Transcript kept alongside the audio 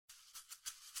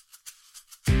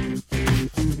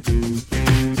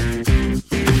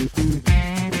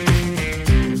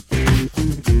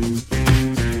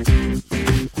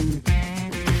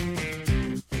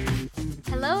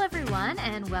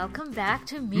welcome back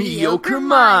to Mediocre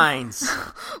Minds.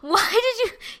 Why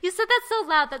did you said that so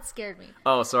loud that scared me.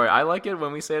 Oh, sorry. I like it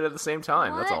when we say it at the same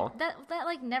time. What? That's all. That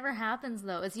like never happens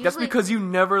though. It's usually... That's because you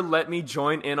never let me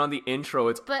join in on the intro.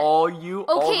 It's all you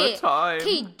all the time.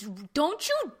 Okay, don't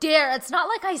you dare. It's not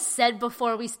like I said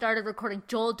before we started recording,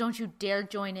 Joel, don't you dare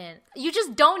join in. You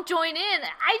just don't join in.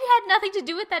 I had nothing to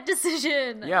do with that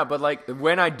decision. Yeah, but like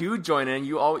when I do join in,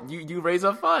 you raise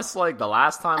a fuss. Like the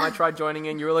last time I tried joining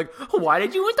in, you were like, "Why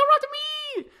did you interrupt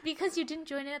me?" Because you didn't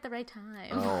join in at the right time.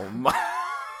 Oh my.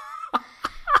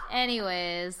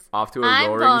 Anyways, off to a I'm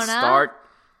roaring Bona. start.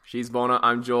 She's Bona.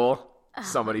 I'm Joel.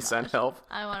 Somebody send help.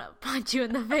 I want to punch you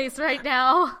in the face right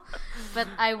now, but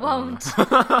I won't.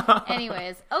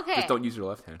 Anyways, okay. Just don't use your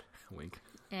left hand. Wink.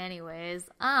 Anyways,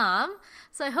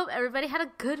 so I hope everybody had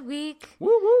a good week.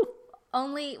 Woo woo.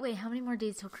 Wait, how many more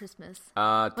days till Christmas?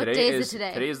 What day is it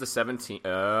today? Today is the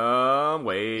 17th.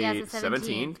 Wait, Yeah, it's the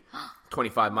 17th.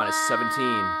 25 minus 17.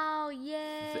 Wow,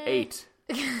 yay. It's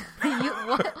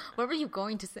 8. What were you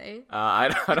going to say? I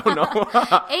don't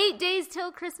know. 8 days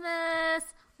till Christmas.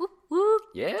 Whoop, whoop.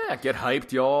 Yeah, get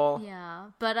hyped, y'all.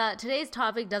 Yeah, but today's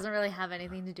topic doesn't really have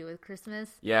anything to do with Christmas.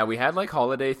 Yeah, we had like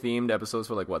holiday themed episodes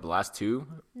for like what, the last 2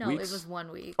 No, weeks? it was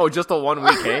 1 week. Oh, just the 1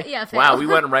 week, eh? Yeah, fail. Wow, we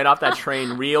went right off that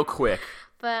train real quick.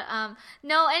 But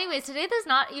no, anyways, today there's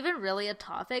not even really a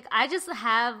topic. I just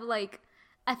have like,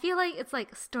 I feel like it's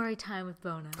like story time with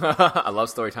Bona. I love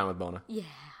story time with Bona. Yeah.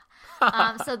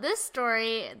 So this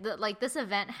story, this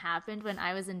event happened when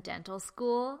I was in dental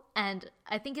school, and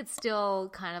I think it's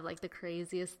still kind of like the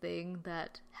craziest thing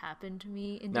that happened to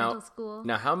me in dental school.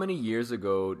 Now, how many years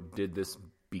ago did this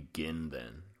begin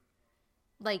then?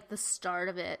 Like the start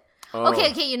of it. Oh.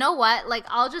 Okay, you know what? Like,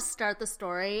 I'll just start the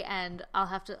story, and I'll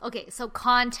have to... Okay, so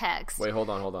context. Wait, hold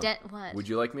on. What? Would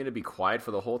you like me to be quiet for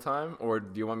the whole time, or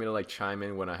do you want me to like chime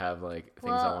in when I have like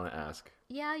things I want to ask?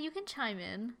 Yeah, you can chime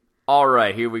in. All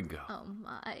right, here we go. Oh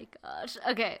my gosh.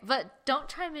 Okay, but don't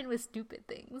chime in with stupid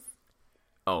things.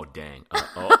 Oh, dang.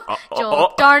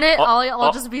 Joel, darn it.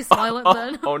 I'll just be silent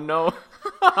then. Oh, no.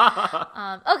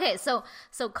 Okay, so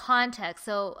context.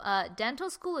 So dental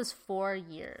school is 4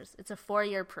 years. It's a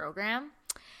 4-year program.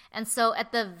 And so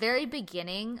at the very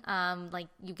beginning, like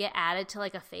you get added to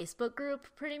like a Facebook group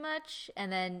pretty much. And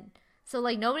then, so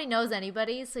like nobody knows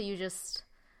anybody. So you just...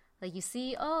 Like, you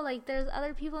see, oh, like, there's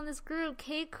other people in this group.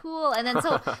 Okay, cool. And then,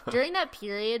 so, during that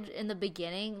period in the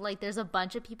beginning, like, there's a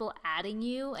bunch of people adding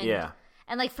you. And, yeah.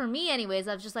 And, like, for me, anyways,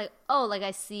 I was just like, oh, like, I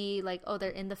see, like, oh,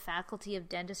 they're in the faculty of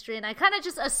dentistry. And I kind of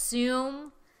just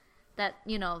assume that,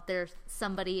 you know, there's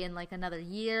somebody in, like, another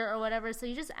year or whatever. So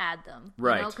you just add them.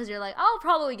 Right. You know, because you're like, I'll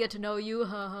probably get to know you.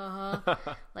 Ha, ha,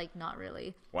 ha. Like, not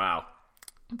really. Wow.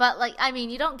 But, like, I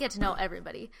mean, you don't get to know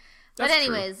everybody. But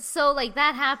anyways, so, like,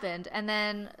 that happened. And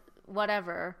then...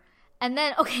 whatever. And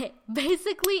then, okay,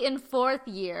 basically in 4th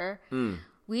year,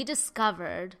 we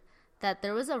discovered that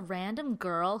there was a random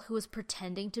girl who was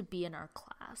pretending to be in our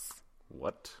class.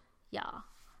 What? Yeah.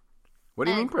 What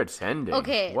do you mean pretending?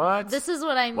 Okay. What? This is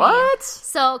what I mean. What?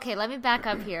 So, okay, let me back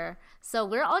up here. So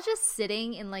we're all just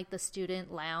sitting in like the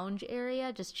student lounge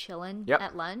area, just chilling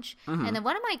at lunch. Mm-hmm. And then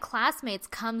one of my classmates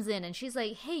comes in and she's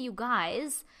like, hey, you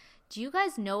guys, do you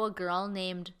guys know a girl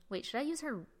named... Wait, should I use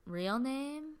her real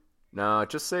name? No,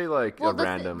 just say like a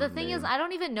random the thing name. is, I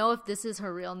don't even know if this is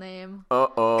her real name.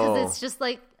 Uh-oh. Because it's just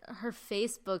like her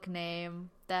Facebook name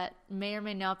that may or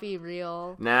may not be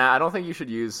real. Nah, I don't think you should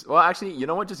use... Well, actually, you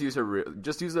know what? Just use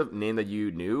just use a name that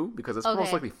you knew, because it's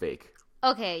most likely fake.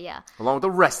 Okay, yeah. Along with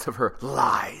the rest of her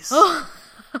lies.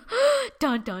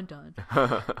 Dun, dun, dun.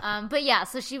 But yeah,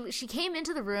 so she came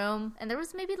into the room, and there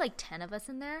was maybe like 10 of us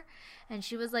in there, and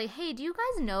she was like, hey, do you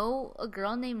guys know a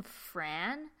girl named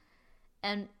Fran?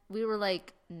 And we were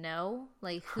like, no,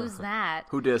 like, who's that?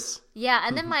 Who dis? Yeah,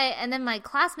 and then my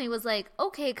classmate was like,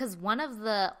 okay, because one of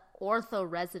the ortho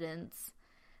residents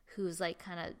who's like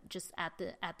kind of just at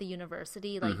the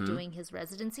university, like doing his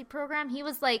residency program, he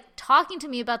was like talking to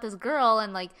me about this girl,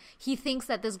 and like he thinks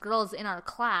that this girl is in our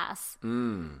class.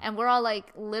 And we're all like,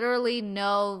 literally,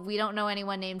 no, we don't know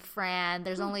anyone named Fran.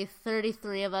 There's only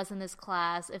 33 of us in this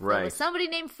class. If there was somebody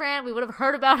named Fran, we would have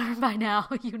heard about her by now.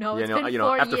 You know, it's been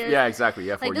 4 years. Yeah, exactly.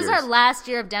 Yeah, 4 like years. This is our last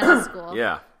year of dental school.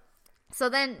 Yeah. So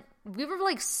then we were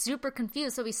like super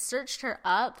confused. So we searched her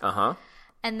up.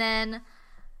 And then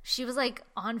she was like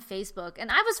on Facebook, and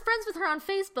I was friends with her on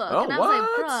Facebook. Oh, and I was like,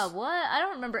 bruh, what? I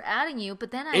don't remember adding you. But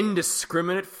then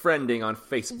indiscriminate friending on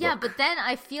Facebook. Yeah, but then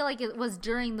I feel like it was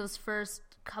during those first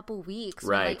couple weeks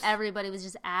when like everybody was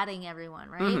just adding everyone,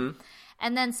 right?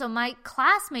 And then so my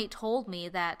classmate told me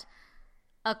that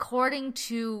according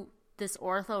to this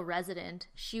ortho resident,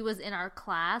 she was in our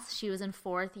class. She was in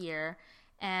 4th year.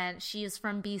 and she is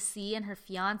from BC, and her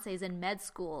fiance is in med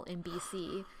school in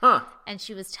BC. Huh. And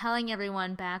she was telling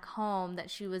everyone back home that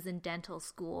she was in dental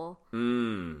school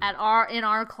in Mm.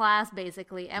 our class,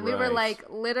 basically. And we were Right. like,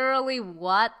 literally,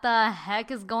 what the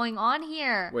heck is going on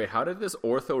here? Wait, how did this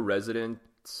ortho resident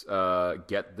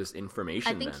get this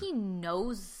information I think then? he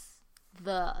knows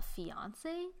the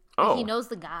fiance. Oh. He knows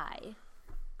the guy.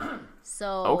 So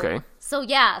Okay. So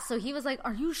yeah, so he was like,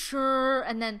 "Are you sure?"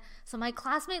 And then so my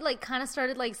classmate like kind of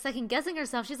started like second guessing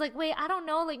herself. She's like, "Wait, I don't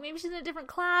know. Like maybe she's in a different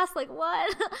class. Like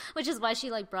what?" Which is why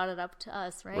she like brought it up to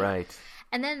us, right? Right.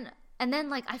 And then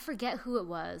like I forget who it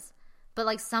was, but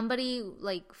like somebody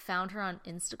like found her on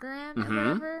Instagram or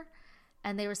whatever,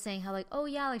 and they were saying how like, "Oh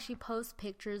yeah, like she posts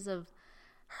pictures of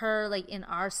her like in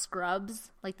our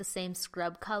scrubs, like the same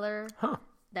scrub color Huh.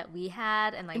 that we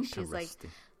had, and like she's like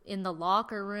Interesting. in the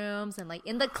locker rooms and like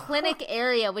in the clinic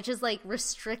area, which is like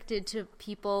restricted to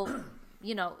people,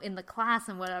 you know, in the class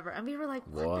and whatever." And we were like,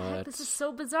 what the heck? What? This is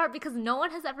so bizarre because no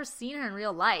one has ever seen her in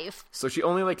real life. So she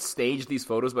only like staged these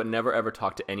photos, but never ever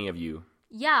talked to any of you.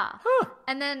 Yeah.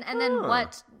 And then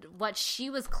what she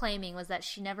was claiming was that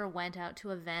she never went out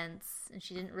to events and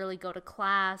she didn't really go to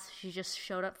class. She just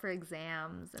showed up for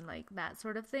exams and like that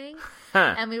sort of thing.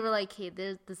 Huh. And we were like, "Hey,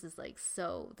 this is like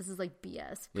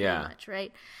BS pretty Yeah. much,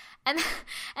 right?" And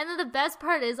then the best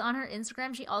part is on her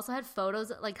Instagram, she also had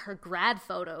photos like her grad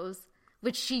photos,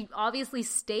 which she obviously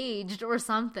staged or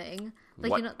something. Like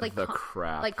What you know, like the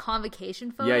crap? like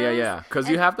convocation photos. Yeah. Because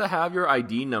you have to have your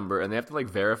ID number, and they have to like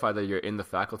verify that you're in the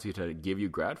faculty to give you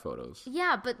grad photos.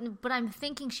 Yeah, but I'm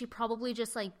thinking she probably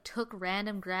just like took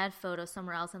random grad photos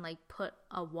somewhere else and like put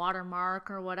a watermark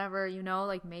or whatever, you know,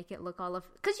 like make it look all of,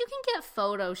 because you can get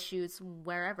photo shoots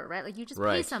wherever, right? Like you just pay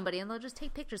Right. somebody and they'll just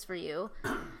take pictures for you,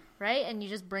 right? And you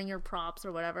just bring your props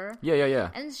or whatever. Yeah.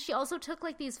 And she also took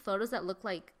like these photos that look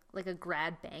like a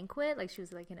grad banquet, like she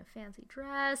was like in a fancy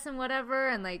dress and whatever,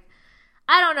 and like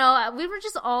I don't know, we were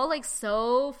just all like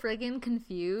so friggin'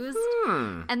 confused.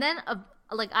 And then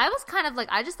like I was kind of like,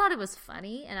 I just thought it was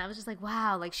funny, and I was just like,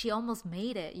 wow, like she almost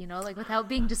made it, you know, like without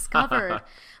being discovered.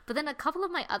 But then a couple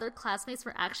of my other classmates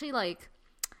were actually like,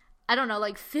 I don't know,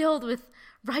 like filled with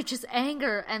righteous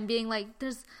anger and being like,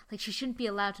 there's like, she shouldn't be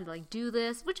allowed to like do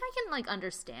this, which I can like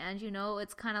understand, you know.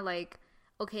 It's kind of like,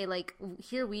 okay, like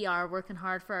here we are working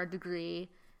hard for our degree,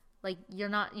 like you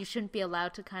shouldn't be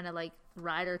allowed to kind of like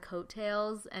ride our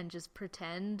coattails and just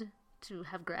pretend to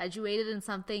have graduated in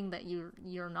something that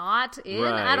you're not in.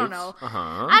 I don't know.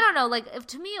 I don't know. Like,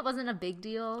 to me, it wasn't a big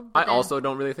deal. I also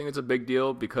don't really think it's a big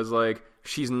deal because like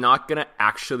she's not gonna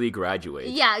actually graduate.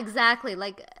 Yeah, exactly.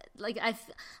 Like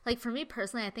for me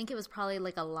personally, I think it was probably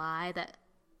like a lie that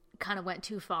kind of went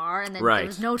too far, and then Right. there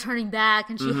was no turning back,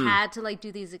 and she had to like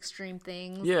do these extreme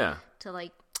things. Yeah. To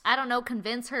like, I don't know,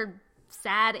 convince her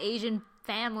sad Asian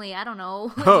family. I don't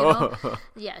know. You know?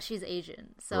 Yeah, she's Asian.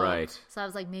 So, Right. So I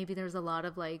was like, maybe there's a lot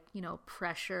of like, you know,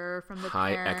 pressure from the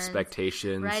High parents.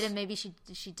 expectations. Right, and maybe she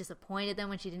disappointed them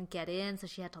when she didn't get in, so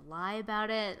she had to lie about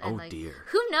it. And Oh, like, dear.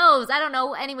 who knows? I don't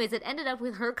know. Anyways, it ended up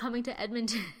with her coming to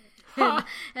Edmonton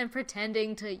and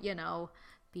pretending to, you know,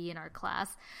 be in our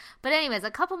class. But anyways,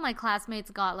 a couple of my classmates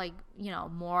got like, you know,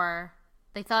 more,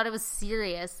 they thought it was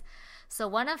serious. So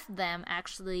one of them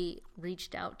actually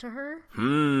reached out to her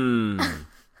and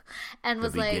The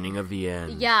was like, beginning of the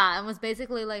end. yeah, and was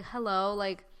basically like, hello,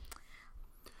 like,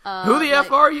 Who the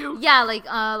F are you? yeah,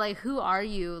 like who are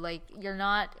you? Like, you're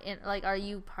not in, like, are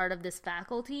you part of this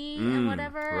faculty and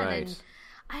whatever? right. And then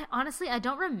I honestly, I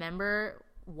don't remember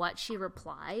what she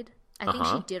replied. I think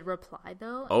she did reply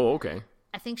though. Oh, okay.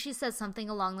 I think she said something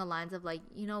along the lines of like,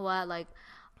 you know what, like,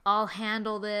 I'll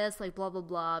handle this, like, blah, blah,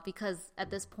 blah. Because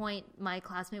at this point, my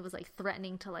classmate was like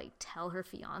threatening to like tell her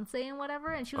fiance and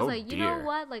whatever. And she was Oh, like, you know dear.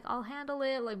 what, like, I'll handle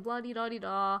it, like, blah, dee, da, dee,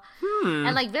 da.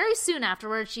 And like very soon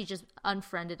afterwards, she just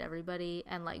unfriended everybody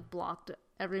and like blocked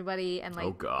everybody and like,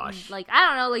 Oh, gosh. like, I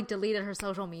don't know, like deleted her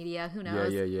social media. Who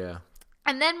knows? Yeah.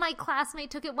 And then my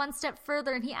classmate took it one step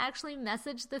further and he actually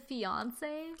messaged the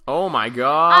fiance. Oh my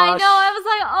gosh. I know. I was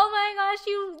like, oh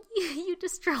my gosh, you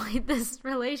destroyed this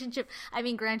relationship. I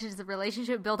mean, granted, it's a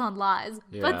relationship built on lies,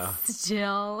 Yeah. but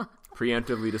still.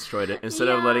 Preemptively destroyed it instead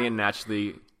of Yeah. letting it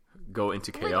naturally go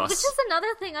into chaos. Which is another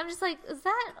thing. I'm just like, is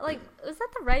that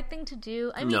the right thing to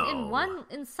do? I mean, No.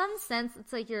 in some sense,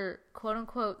 it's like you're quote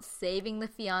unquote saving the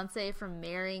fiance from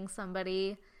marrying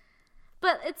somebody.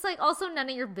 But it's like also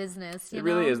none of your business. It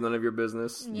really is none of your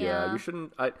business. Yeah. You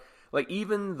shouldn't. Like,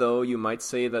 even though you might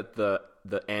say that the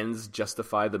ends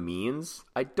justify the means,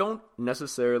 I don't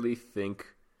necessarily think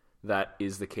that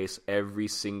is the case every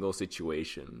single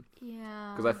situation.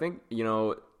 Yeah. Because I think, you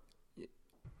know,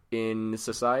 in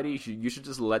society, you should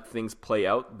just let things play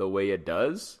out the way it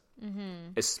does.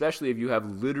 Especially if you have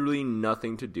literally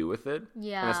nothing to do with it.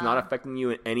 Yeah. And it's not affecting you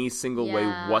in any single way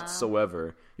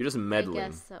whatsoever. You're just meddling. I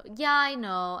guess so. Yeah, I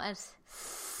know.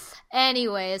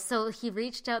 Anyway, so he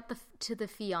reached out to the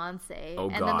fiance. Oh,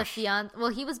 and gosh. then the fiance, well,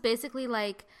 he was basically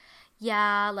like,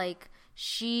 yeah, like,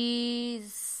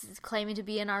 she's claiming to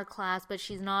be in our class, but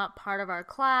she's not part of our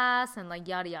class, and like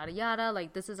yada yada yada,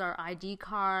 like this is our ID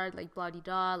card, like blah de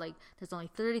da, like there's only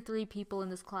 33 people in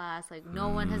this class, like no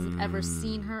one has ever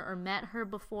seen her or met her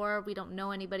before, we don't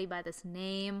know anybody by this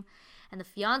name. And the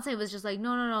fiance was just like,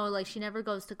 no, like she never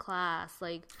goes to class,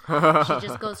 like she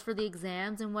just goes for the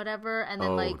exams and whatever. And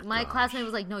then like my classmate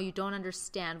was like, no, you don't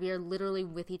understand, we are literally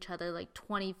with each other like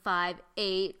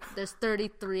 25-8, there's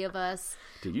 33 of us.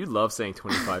 Dude, you love saying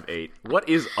 25-8. What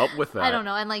is up with that? I don't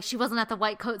know. And like she wasn't at the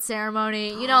white coat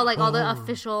ceremony, you know, like all the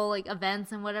official like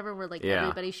events and whatever where like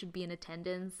everybody should be in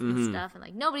attendance and stuff, and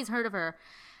like nobody's heard of her.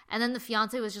 And then the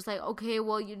fiance was just like, okay,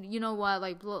 well, you know what,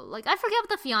 like I forget what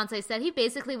the fiance said. He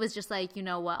basically was just like, you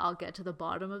know what, I'll get to the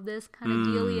bottom of this kind of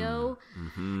dealio.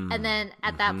 And then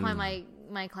at that point,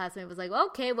 my classmate was like,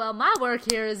 okay, well, my work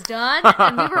here is done.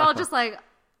 And we were all just like,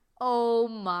 oh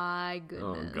my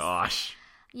goodness. Oh gosh.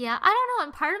 Yeah, I don't know.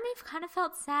 And part of me kind of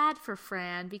felt sad for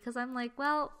Fran because I'm like,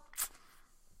 well,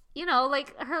 you know,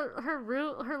 like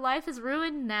her life is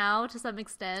ruined now to some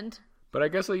extent. But I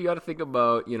guess you got to think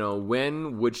about, you know,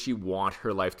 when would she want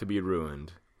her life to be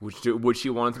ruined? Would she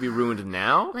want it to be ruined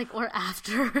now? Like, or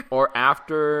after? Or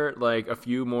after, like, a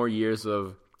few more years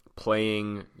of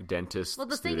playing dentist Well,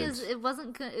 the students? thing is,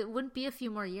 it wouldn't be a few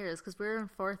more years because we were in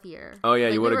 4th year. Oh, yeah,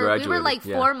 like, you would have graduated. We were, like,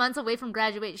 4 months away from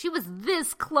graduation. She was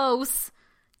this close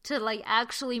to, like,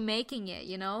 actually making it,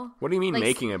 you know? What do you mean like,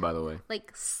 making it, by the way?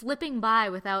 Like, slipping by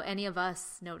without any of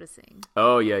us noticing.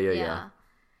 Oh, yeah.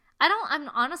 I'm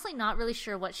honestly not really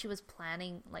sure what she was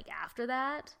planning, like, after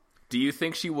that. Do you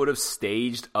think she would have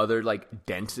staged other, like,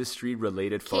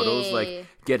 dentistry-related photos? Like,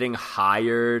 getting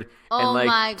hired and,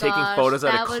 like, taking photos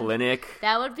at a clinic?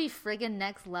 That would be friggin'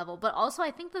 next level. But also, I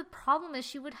think the problem is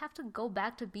she would have to go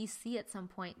back to BC at some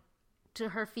point to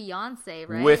her fiance,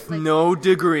 right? With like, no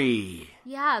degree.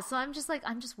 Yeah, so I'm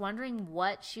just wondering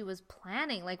what she was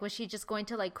planning. Like, was she just going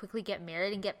to, like, quickly get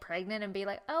married and get pregnant and be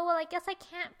like, oh, well, I guess I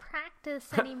can't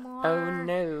practice anymore. Oh,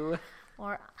 no.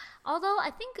 Or, although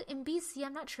I think in BC,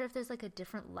 I'm not sure if there's, like, a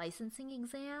different licensing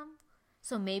exam.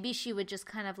 So maybe she would just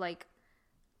kind of, like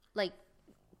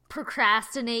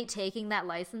procrastinate taking that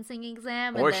licensing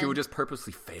exam. Or she would just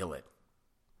purposely fail it.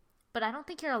 But I don't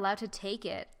think you're allowed to take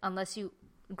it unless you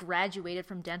graduated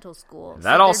from dental school.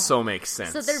 That also makes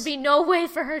sense. So there'd be no way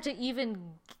for her to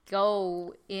even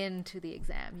go into the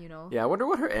exam, you know? Yeah, I wonder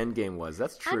what her end game was.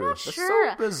 That's true. I'm not That's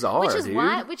sure. so bizarre, dude.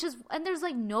 And there's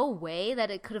like no way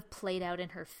that it could have played out in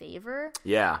her favor.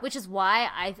 Yeah. Which is why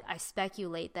I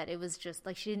speculate that it was just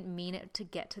like she didn't mean it to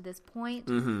get to this point.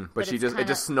 Mm-hmm. But it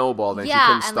just snowballed and she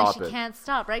couldn't stop it. Yeah, and like she can't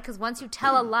stop, right? Because once you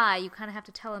tell a lie, you kind of have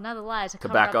to tell another lie to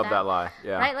cover back up that lie.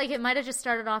 Yeah. Right? Like it might have just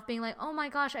started off being like, oh my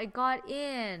gosh, I got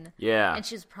in. Yeah. And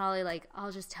she's probably like,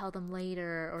 I'll just tell them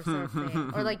later or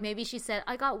something. Or like maybe she said,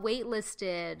 I got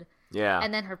waitlisted. Yeah.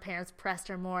 And then her parents pressed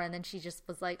her more and then she just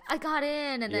was like, I got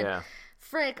in. And then, yeah.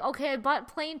 Frick, okay, I bought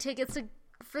plane tickets to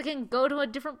freaking go to a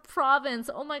different province.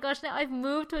 Oh my gosh, now I've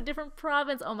moved to a different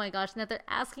province. Oh my gosh, now they're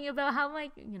asking about how my,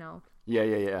 you know.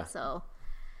 Yeah. So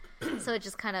it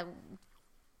just kind of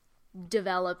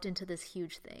developed into this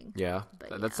huge thing. Yeah.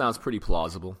 That sounds pretty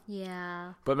plausible.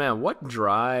 Yeah. But man, what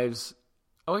drives...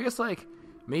 Oh, I guess, like,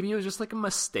 maybe it was just, like, a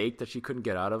mistake that she couldn't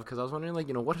get out of, because I was wondering, like,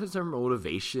 you know, what is her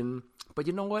motivation? But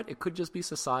you know what? It could just be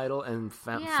societal and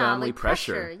family like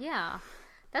pressure. Yeah.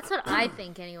 That's what I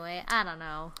think, anyway. I don't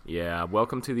know. Yeah,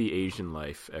 welcome to the Asian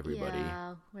life, everybody.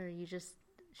 Yeah, where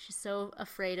she's so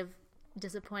afraid of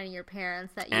disappointing your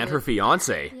parents that you... And her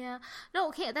fiancé. Yeah. No,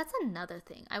 okay, that's another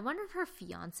thing. I wonder if her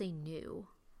fiancé knew.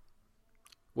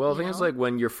 Well, the thing is, like,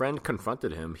 when your friend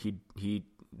confronted him, he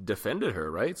defended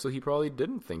her, right? So he probably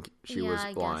didn't think she was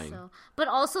lying. Guess so. But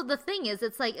also the thing is,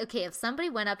 it's like, okay, if somebody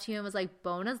went up to you and was like,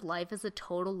 Bona's life is a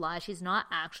total lie, she's not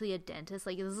actually a dentist,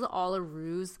 like this is all a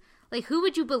ruse, like who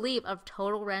would you believe, a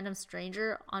total random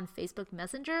stranger on Facebook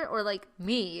Messenger or like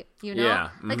me, you know? Yeah.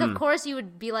 Mm-hmm. Like of course you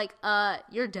would be like,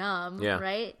 you're dumb,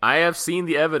 right? I have seen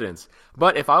the evidence.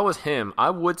 But if I was him, I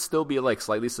would still be like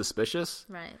slightly suspicious.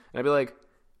 Right. And I'd be like,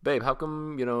 babe, how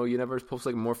come, you know, you never post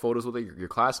like more photos with like, your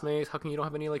classmates? How come you don't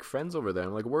have any like friends over there?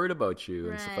 I'm like worried about you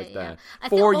and stuff like that.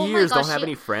 4 years, don't have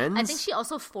any friends? I think she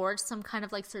also forged some kind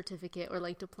of like certificate or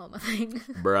like diploma thing.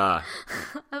 Bruh.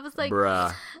 I was like,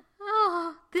 bruh.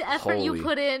 Oh, the effort you Holy.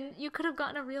 put in, you could have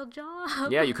gotten a real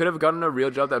job. Yeah, you could have gotten a real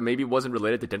job that maybe wasn't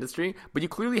related to dentistry, but you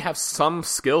clearly have some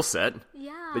skill set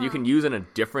Yeah. that you can use in a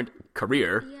different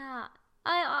career. Yeah.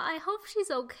 I hope she's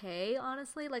okay,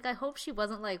 honestly. Like, I hope she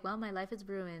wasn't like, well, my life is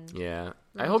ruined. Yeah.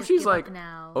 Let I me hope just she's give up like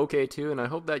now. okay too, and I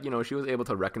hope that, she was able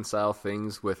to reconcile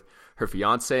things with her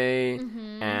fiance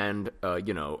Mm-hmm. and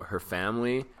her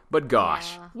family. But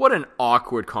gosh, Yeah. what an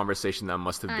awkward conversation that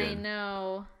must have I been.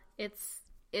 know.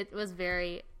 It was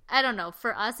very, I don't know.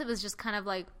 For us, it was just kind of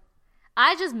like,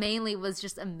 I just mainly was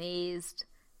just amazed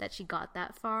that she got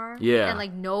that far. Yeah. And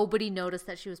like nobody noticed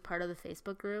that she was part of the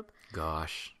Facebook group.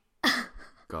 Gosh.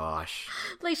 Gosh.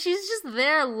 Like she's just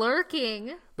there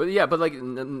lurking. But yeah, but like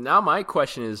now my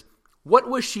question is, what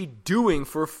was she doing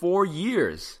for 4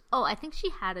 years? Oh, I think she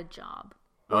had a job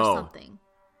or Oh. something.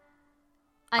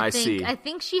 I see. I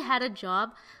think she had a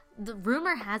job. The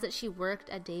rumor has it she worked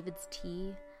at David's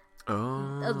Tea.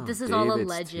 Oh, This is all David's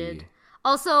alleged. tea.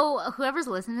 Also, whoever's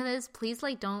listening to this, please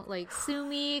like don't like sue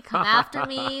me, come after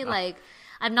me. Like,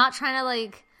 I'm not trying to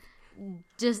like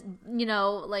just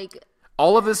like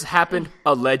All of this happened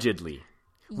allegedly.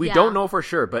 We Yeah. don't know for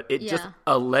sure, but it just Yeah.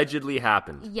 allegedly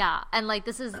happened. yeah, and like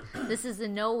this is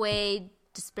in no way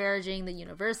disparaging the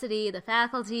university, the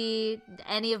faculty,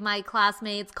 any of my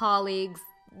classmates, colleagues,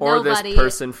 Or nobody. this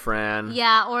person, Fran.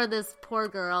 Yeah, or this poor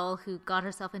girl who got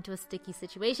herself into a sticky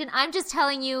situation. I'm just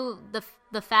telling you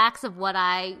the facts of what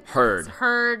I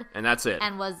heard And that's it.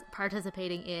 and was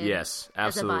participating in. Yes,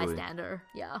 as a absolutely. bystander.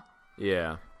 Yeah.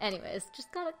 Yeah. Anyways,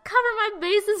 just gotta cover my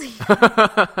bases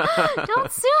here.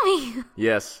 Don't sue me.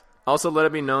 Yes. Also, let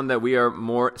it be known that we are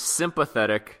more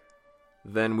sympathetic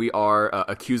than we are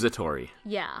accusatory.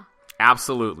 Yeah.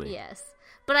 Absolutely. Yes.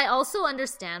 But I also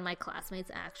understand my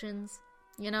classmates' actions.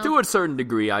 To a certain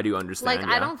degree, I do understand. Like,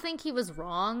 I don't think he was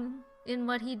wrong in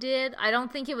what he did. I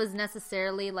don't think it was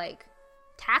necessarily, like,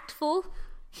 tactful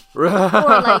or,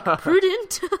 like,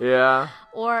 prudent Yeah.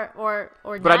 or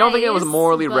But I don't think it was nice,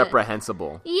 morally but-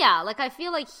 reprehensible. Yeah, like, I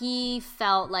feel like he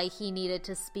felt like he needed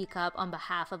to speak up on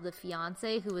behalf of the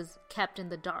fiancé who was kept in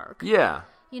the dark. Yeah.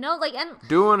 Like, and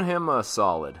Doing him a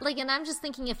solid. like, and I'm just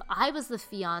thinking, if I was the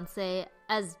fiance,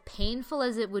 as painful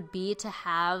as it would be to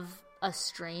have a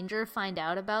stranger find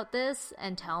out about this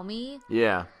and tell me,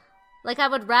 Yeah. like, I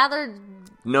would rather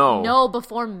No. know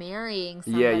before marrying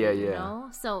somebody,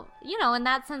 Yeah. So, in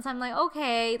that sense, I'm like,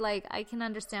 okay, like, I can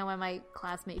understand why my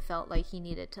classmate felt like he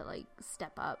needed to, like,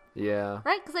 step up. Yeah.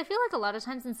 Right? Because I feel like a lot of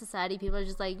times in society, people are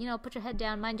just like, put your head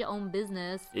down, mind your own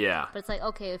business. Yeah. But it's like,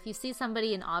 okay, if you see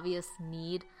somebody in obvious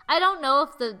need, I don't know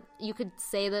if you could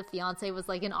say the fiance was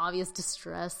like in obvious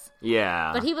distress,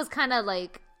 Yeah. but he was kind of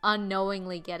like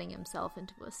unknowingly getting himself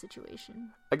into a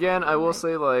situation. Again, I will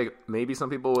say, like, maybe some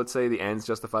people would say the ends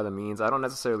justify the means. I don't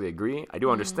necessarily agree. I do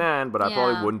understand, but I Yeah.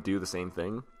 probably wouldn't do the same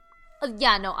thing.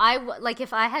 Yeah, no, like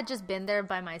if I had just been there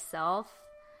by myself,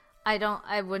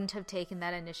 I wouldn't have taken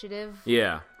that initiative.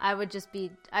 Yeah. I would just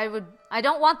be, I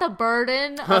don't want the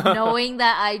burden of knowing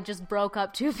that I just broke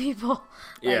up two people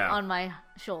like, Yeah. on my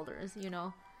shoulders, And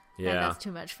Yeah. that's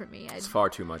too much for me. It's far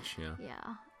too much, yeah.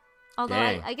 Yeah. Although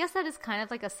Dang. I guess that is kind of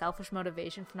like a selfish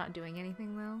motivation for not doing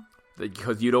anything, though.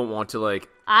 Because you don't want to, like,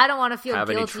 I don't want to feel have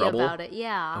any guilty trouble? about it.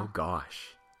 Yeah. oh gosh.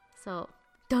 So,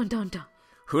 dun.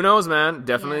 Who knows, man?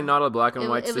 Definitely Yeah. not a black and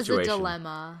white It was situation. a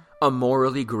dilemma. A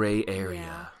morally gray area.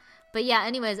 Yeah. But yeah,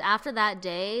 anyways, after that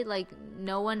day, like,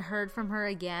 no one heard from her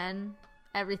again.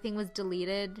 Everything was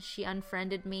deleted. She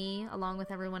unfriended me along with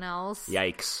everyone else.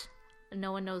 Yikes.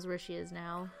 No one knows where she is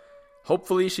now.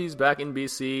 Hopefully she's back in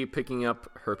BC picking up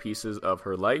her pieces of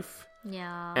her life.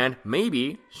 Yeah. And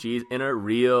maybe she's in a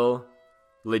real,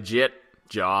 legit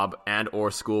job and or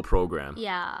school program.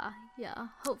 Yeah.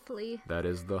 Hopefully. That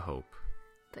is the hope.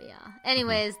 But yeah.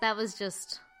 Anyways, that was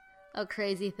just a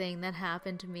crazy thing that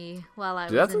happened to me while I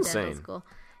Dude, was that's in insane. dental school.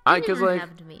 I- Didn't 'cause, even like-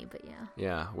 happen to me, but yeah.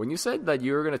 Yeah, when you said that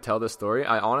you were going to tell this story,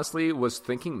 I honestly was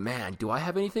thinking, man, do I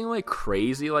have anything like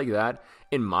crazy like that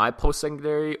in my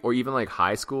post-secondary or even like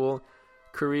high school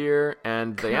career?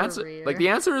 And the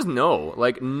answer is no.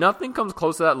 Like, nothing comes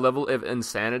close to that level of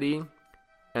insanity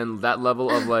and that level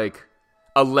of like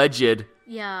alleged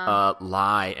Yeah.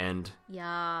 lie and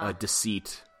Yeah.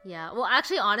 deceit. Yeah. Well,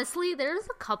 actually, honestly, there's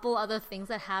a couple other things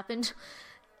that happened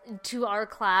to our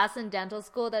class in dental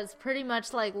school that's pretty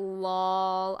much like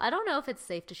lol. I don't know if it's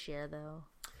safe to share though.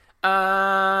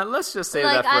 Let's just say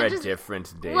Like, that for I'm a just-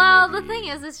 different day. Well, maybe. the thing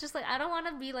is, it's just like I don't want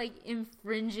to be like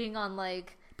infringing on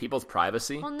like. People's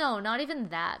privacy? Well, no, not even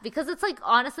that, because it's like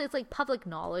honestly, it's like public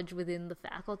knowledge within the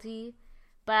faculty.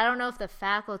 But I don't know if the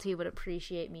faculty would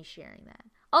appreciate me sharing that.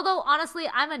 Although honestly,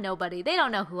 I'm a nobody. They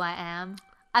don't know who I am.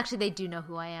 Actually, they do know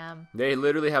who I am. They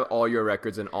literally have all your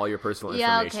records and all your personal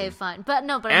information. Yeah, okay, fine. But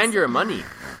no, but and your money.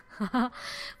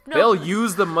 They'll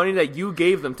use the money that you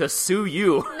gave them to sue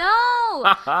you. No!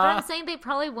 But I'm saying they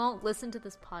probably won't listen to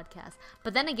this podcast.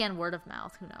 But then again, word of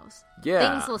mouth, who knows?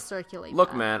 Yeah. Things will circulate.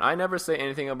 Look, man, I never say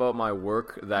anything about my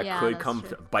work that could come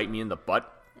to bite me in the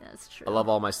butt. Yeah, that's true. I love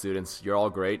all my students. You're all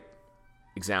great.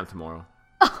 Exam tomorrow.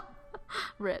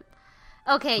 Rip.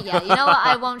 Okay, yeah, you know what?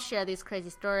 I won't share these crazy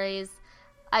stories.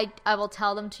 I will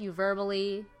tell them to you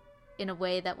verbally in a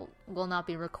way that will not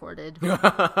be recorded. And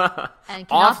cannot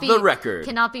Off the record.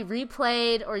 Cannot be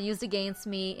replayed or used against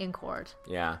me in court.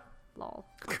 Yeah. Lol.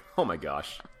 Oh my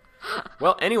gosh.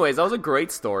 Well, anyways, that was a great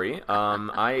story.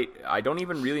 I don't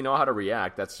even really know how to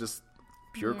react. That's just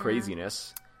pure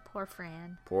craziness. Poor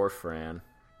Fran. Poor Fran.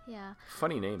 Yeah.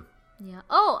 Funny name. Yeah.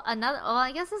 Oh,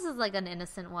 I guess this is like an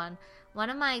innocent one. One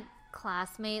of my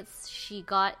classmates, she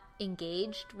got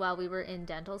engaged while we were in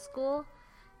dental school,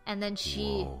 and then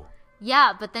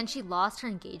but then she lost her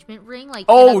engagement ring. Like,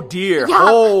 dear, yeah,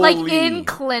 holy. Like in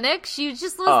clinic, she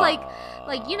just was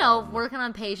like you know, working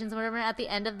on patients or whatever. And at the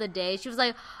end of the day, she was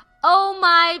like, "Oh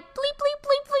my, bleep bleep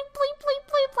bleep bleep bleep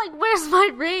bleep bleep, like where's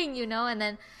my ring?" You know,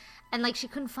 and like she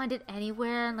couldn't find it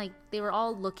anywhere, and like they were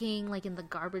all looking like in the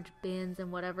garbage bins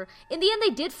and whatever. In the end,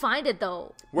 they did find it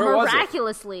though. Where was it?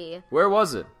 Miraculously. Where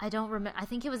was it? I don't remember. I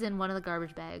think it was in one of the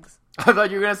garbage bags. I thought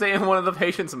you were gonna say in one of the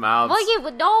patients' mouths. Well, yeah,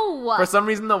 but no. For some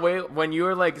reason, the way when you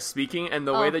were like speaking and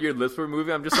the way that your lips were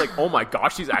moving, I'm just like, oh my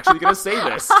gosh, she's actually gonna say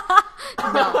this.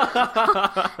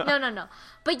 No.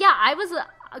 But yeah, I was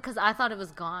because I thought it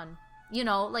was gone. You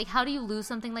know, like how do you lose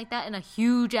something like that in a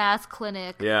huge ass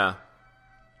clinic? Yeah.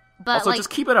 But also, like, just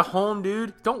keep it at home,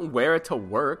 dude. Don't wear it to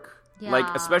work. Yeah. Like,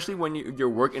 especially when your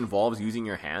work involves using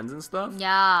your hands and stuff.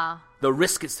 Yeah. The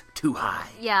risk is too high.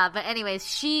 Yeah, but anyways,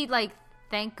 she, like,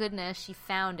 thank goodness she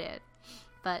found it.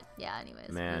 But, yeah, anyways.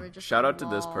 Man, we were just shout out to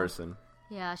this person.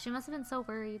 Yeah, she must have been so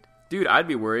worried. Dude, I'd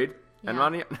be worried. Yeah.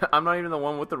 I'm not even the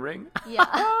one with the ring. Yeah.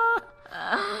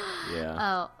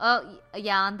 Yeah. Oh,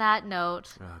 yeah, on that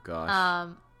note. Oh,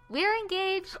 gosh. We're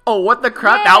engaged. Oh, what the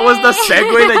crap? Yay! That was the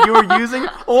segue that you were using?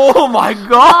 Oh my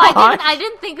god! No, I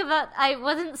didn't think about. I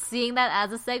wasn't seeing that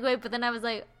as a segue, but then I was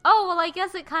like, oh, well, I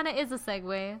guess it kind of is a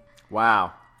segue.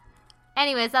 Wow.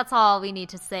 Anyways, that's all we need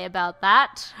to say about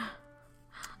that.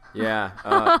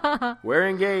 Yeah. We're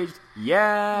engaged.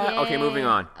 Yeah. Yay. Okay, moving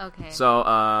on. Okay. So,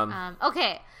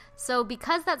 okay. So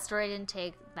because that story didn't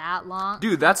take that long.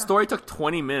 Dude, that story took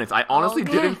 20 minutes. I honestly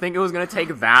didn't think it was going to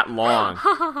take that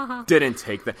long. Didn't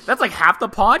take that. That's like half the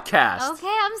podcast.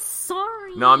 Okay, I'm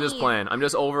sorry. No, I'm just playing. I'm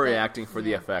just overreacting for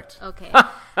the effect. Okay.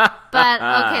 But,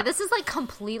 okay, this is like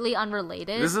completely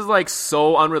unrelated. This is like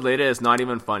so unrelated, it's not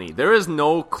even funny. There is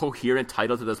no coherent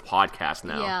title to this podcast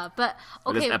now. Yeah, but,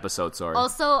 okay. This episode, sorry.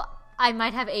 Also, I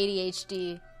might have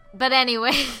ADHD. But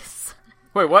anyways.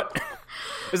 Wait, what?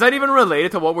 Is that even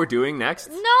related to what we're doing next?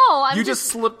 No, You just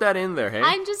slipped that in there, hey?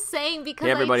 I'm just saying because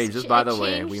hey, everybody, just by the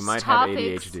way, we might have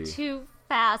ADHD. Too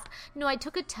fast. No, I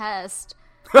took a test.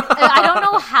 I don't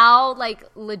know how like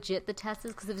legit the test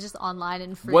is because it was just online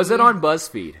and free. Was it on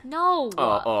BuzzFeed? No.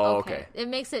 Oh, okay. It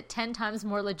makes it 10 times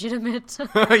more legitimate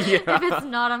Yeah. if it's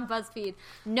not on BuzzFeed.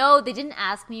 No, they didn't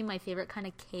ask me my favorite kind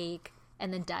of cake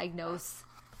and then diagnose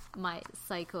my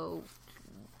psycho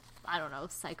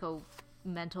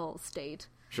mental state.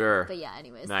 Sure. But yeah,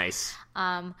 anyways. Nice.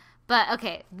 But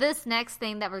okay, this next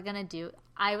thing that we're gonna do,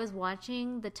 I was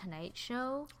watching The Tonight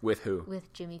Show. With who?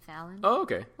 With Jimmy Fallon. Oh,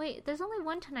 okay. Wait, there's only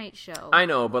one Tonight Show. I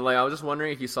know, but like I was just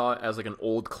wondering if you saw it as like an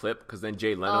old clip, because then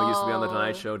Jay Leno used to be on The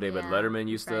Tonight Show. David Letterman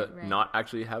used to not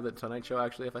actually have The Tonight Show,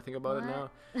 actually, if I think about it now.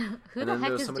 Who and the then heck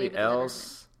there was is somebody David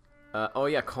else. Oh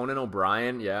yeah, Conan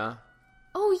O'Brien, yeah.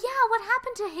 Oh yeah, what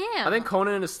happened to him? I think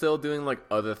Conan is still doing like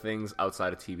other things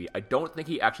outside of TV. I don't think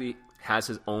he actually has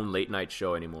his own late night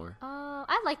show anymore. Oh,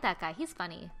 I like that guy. He's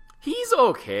funny. He's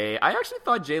okay. I actually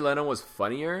thought Jay Leno was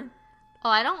funnier. Oh,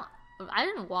 I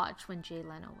didn't watch when Jay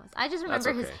Leno was. I just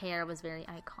remember his hair was very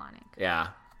iconic. Yeah.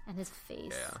 And his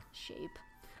face shape.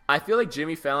 I feel like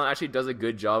Jimmy Fallon actually does a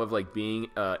good job of like being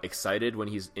excited when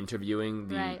he's interviewing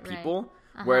the people.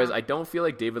 Right. Whereas I don't feel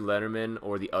like David Letterman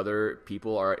or the other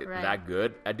people are that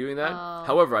good at doing that.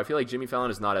 However, I feel like Jimmy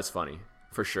Fallon is not as funny.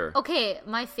 For sure. Okay,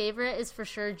 my favorite is for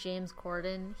sure James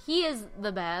Corden. He is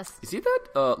the best. Is he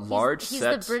that large, he's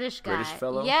set the British guy. British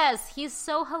fellow? Yes, he's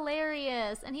so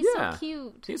hilarious. And he's so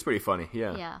cute. He's pretty funny,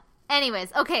 yeah. Yeah.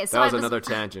 Anyways, okay, so that was another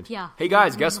tangent. Yeah. Hey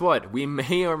guys, guess what? We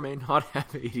may or may not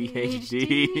have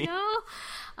ADHD.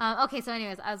 Okay, so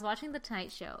anyways, I was watching The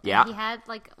Tonight Show. Yeah. And he had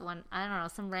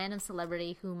some random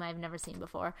celebrity whom I've never seen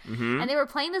before. Mm-hmm. And they were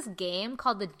playing this game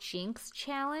called the Jinx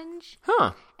Challenge.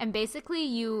 Huh. And basically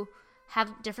you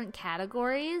have different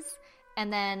categories,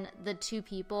 and then the two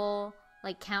people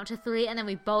count to 3, and then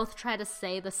we both try to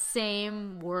say the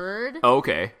same word.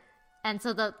 Okay. And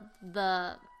so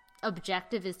the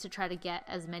objective is to try to get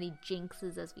as many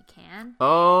jinxes as we can.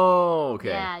 Oh, okay.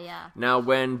 Yeah. Now,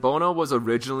 when Bono was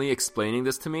originally explaining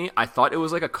this to me, I thought it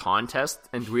was like a contest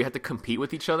and we had to compete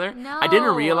with each other. No. I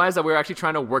didn't realize that we were actually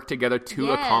trying to work together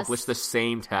to accomplish the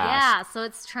same task. Yeah, so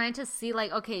it's trying to see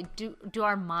okay, do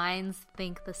our minds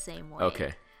think the same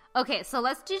way? Okay, so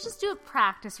let's just do a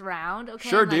practice round, okay?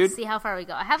 Sure, and dude. See how far we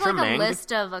go. I have a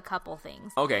list of a couple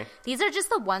things. Okay. These are just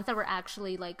the ones that were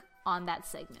actually on that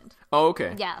segment. Oh,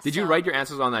 okay. Yeah. Did you write your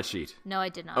answers on that sheet? No, I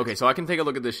did not. Okay, so I can take a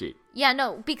look at this sheet. Yeah,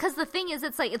 no, because the thing is,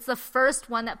 it's the first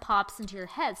one that pops into your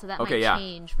head, so that might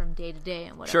change from day to day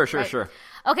and whatever. Sure.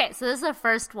 Okay, so this is the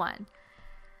first one.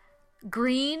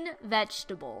 Green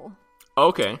vegetable.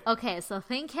 Okay. Okay, so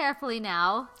think carefully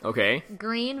now. Okay.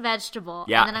 Green vegetable.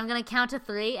 Yeah. And then I'm going to count to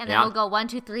 3, and then we'll go 1,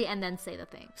 2, 3, and then say the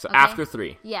thing. So okay? after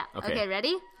 3. Yeah. Okay,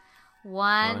 ready?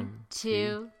 1,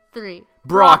 2, 3.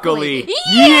 Broccoli.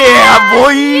 Yeah, yeah,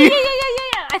 boy!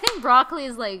 Yeah. I think broccoli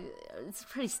is it's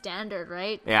pretty standard,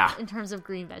 right? Yeah. In terms of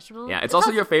green vegetables. Yeah, it's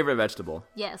also your favorite vegetable.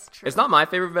 Yes, true. It's not my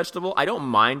favorite vegetable. I don't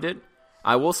mind it.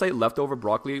 I will say leftover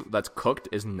broccoli that's cooked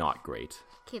is not great.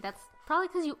 Okay, that's probably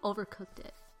because you overcooked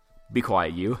it. Be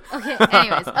quiet, you. Okay,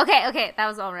 anyways. Okay, that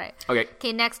was all right.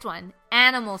 Okay, next one.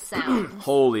 Animal sounds.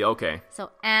 Holy, okay.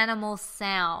 So, animal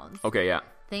sounds. Okay, yeah.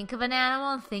 Think of an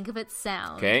animal and think of its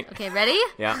sound. Okay. Okay, ready?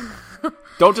 Yeah.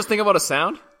 Don't just think about a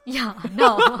sound. Yeah,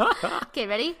 no. Okay,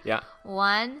 ready? Yeah.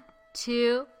 1,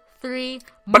 2, 3.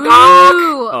 Moo!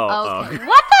 Oh, okay.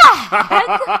 What the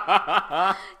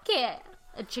heck? Okay,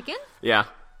 a chicken? Yeah.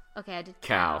 Okay, I did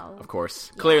Cow, of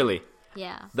course. Yeah. Clearly.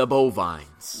 Yeah. The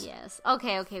bovines. Yes.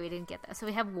 Okay, we didn't get that. So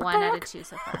we have 1 out of 2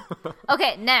 so far.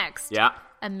 Okay, next. Yeah.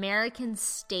 American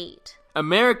state.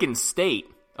 American state.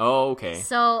 Oh, okay.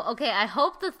 So, I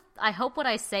hope what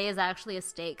I say is actually a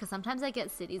state, because sometimes I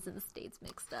get cities and states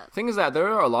mixed up. Thing is that there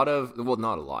are a lot of, well,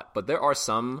 not a lot, but there are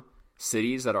some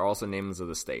cities that are also names of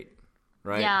the state,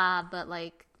 right? Yeah, but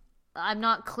I'm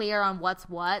not clear on what's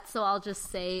what, so I'll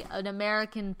just say an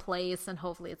American place and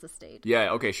hopefully it's a state.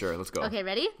 Yeah, okay, sure. Let's go. Okay,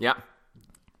 ready? Yeah.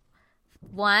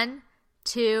 1,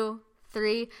 2,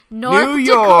 3. North New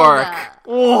York. Dakota.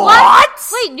 What?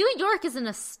 Wait, New York isn't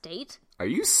a state? Are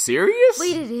you serious?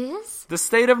 Wait, it is? The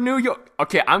state of New York.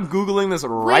 Okay, I'm Googling this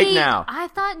right now. I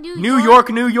thought New York.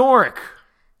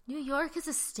 New York is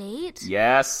a state?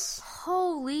 Yes.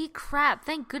 Holy crap.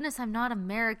 Thank goodness I'm not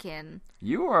American.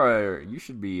 You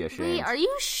should be ashamed. Wait, are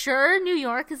you sure New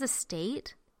York is a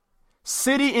state?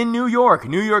 City in New York.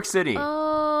 New York City.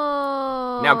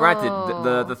 Oh. Now, granted,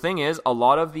 the thing is, a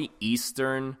lot of the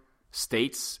eastern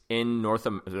states in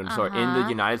in the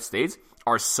United States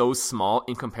are so small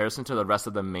in comparison to the rest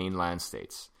of the mainland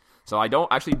states. So I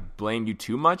don't actually blame you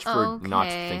too much for not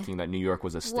thinking that New York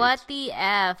was a state. What the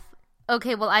F?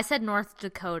 Okay, well, I said North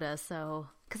Dakota, so...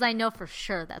 Because I know for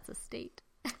sure that's a state.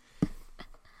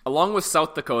 Along with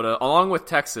South Dakota, along with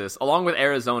Texas, along with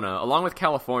Arizona, along with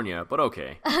California, but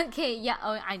okay. Okay, yeah,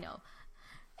 I know.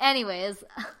 Anyways.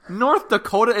 North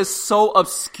Dakota is so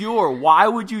obscure. Why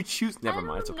would you choose? Never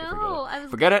mind. It's okay.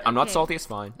 Forget it. I'm not salty. It's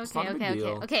fine. It's not a big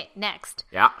deal. Okay, next.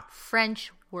 Yeah.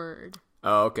 French word.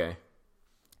 Oh, okay.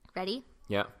 Ready?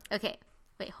 Yeah. Okay.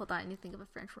 Wait, hold on. I need to think of a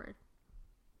French word.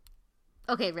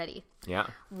 Okay, ready? Yeah.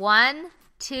 1,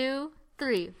 2,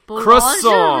 3.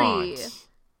 Croissant.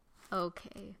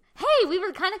 Okay. Hey, we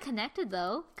were kind of connected,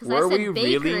 though. Because I said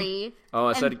bakery. Really? Oh,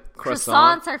 I said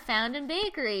croissant. Croissants are found in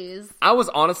bakeries. I was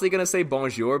honestly going to say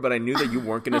bonjour, but I knew that you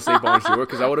weren't going to say bonjour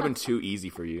because that would have been too easy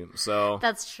for you. So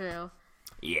that's true.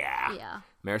 Yeah. Yeah.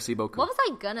 Merci beaucoup. What was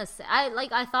I going to say?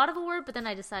 I thought of a word, but then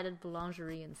I decided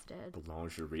boulangerie instead.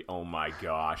 Boulangerie. Oh, my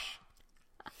gosh.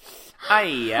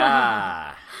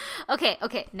 Ay-ya.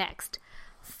 Okay, next.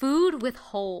 Food with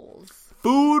holes.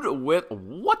 Food with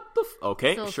what the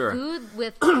okay, so sure. Food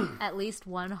with at least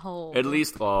one hole. At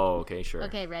least okay, sure.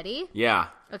 Okay, ready? Yeah.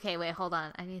 Okay, wait, hold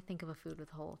on. I need to think of a food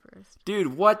with a hole first.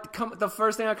 Dude, what the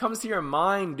first thing that comes to your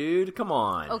mind, dude? Come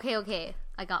on. Okay.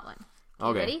 I got one.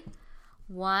 Okay. Ready?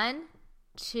 1,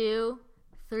 2,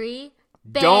 3.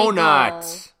 Bagel.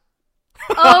 Donut.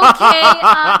 Okay,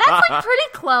 that's pretty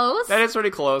close. That is pretty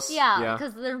close. Yeah,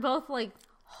 because they're both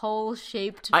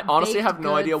hole-shaped. I honestly have no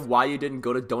goods. idea why you didn't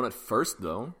go to donut first,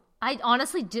 though. I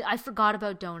honestly did. I forgot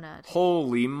about donut.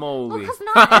 Holy moly! Well, 'cause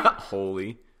not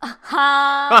Holy. No,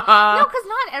 because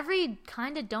not every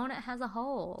kind of donut has a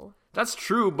hole. That's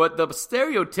true, but the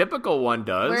stereotypical one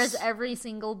does. Whereas every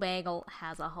single bagel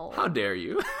has a hole. How dare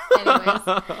you?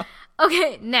 Anyways.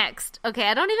 Okay, next. Okay,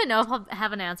 I don't even know if I'll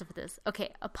have an answer for this. Okay,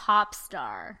 a pop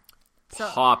star.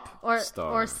 Star.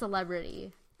 Or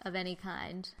celebrity of any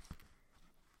kind.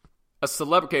 A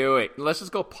celebrity. Okay, wait. Let's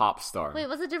just go pop star. Wait,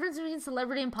 what's the difference between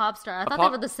celebrity and pop star? I thought they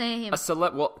were the same.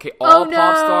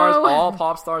 All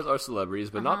pop stars are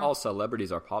celebrities, but not all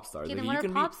celebrities are pop stars. Okay, then what are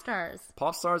pop stars?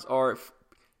 Pop stars are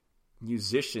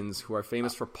musicians who are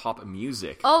famous for pop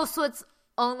music. Oh, so it's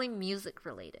only music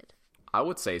related. I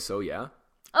would say so, yeah.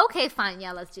 Okay, fine.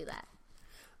 Yeah, let's do that.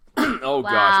 Oh,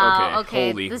 wow. Gosh,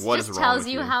 okay. Holy, this what is just wrong tells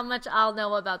with you me? how much I'll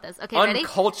know about this. Okay, ready?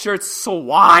 Uncultured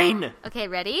swine! Okay,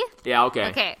 ready? Yeah, okay.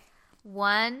 Okay.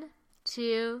 1,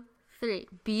 2, 3.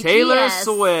 BTS. Taylor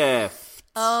Swift.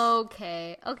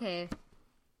 Okay.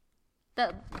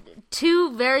 The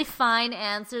 2 very fine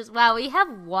answers. Wow, we have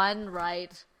 1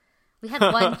 right. We had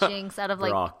 1 jinx out of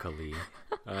like... Broccoli.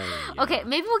 Yeah. Okay,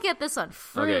 maybe we'll get this one.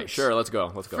 Fruit. Okay, sure, let's go.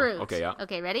 Fruit. Okay, yeah.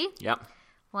 Okay, ready? Yeah.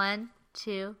 1,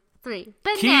 2, 3.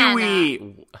 Banana.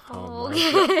 Kiwi. Oh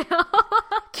okay.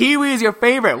 Kiwi is your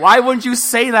favorite. Why wouldn't you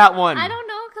say that one? I don't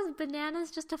know, because banana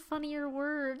is just a funnier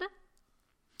word.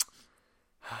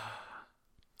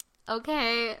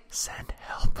 Okay. Send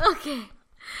help.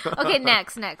 Okay,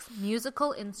 next.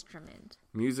 Musical instrument.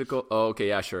 Musical. Oh, okay,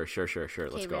 yeah, sure.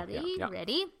 Let's go. Ready? Yeah.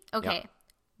 Ready? Okay.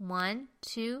 1,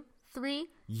 2, 3.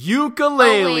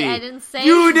 Ukulele. Oh, wait, I didn't say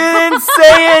You didn't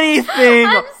say anything.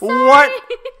 I'm sorry. What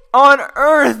on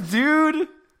earth, dude?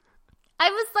 I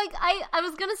was like, I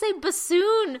was gonna say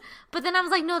bassoon, but then I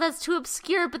was like, no, that's too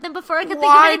obscure. But then before I could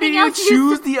think of anything else, why do you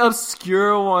choose the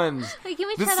obscure ones? Wait, can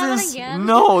we try that one again?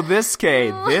 No,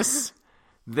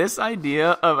 this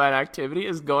idea of an activity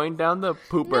is going down the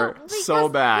pooper so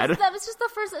bad. That was just the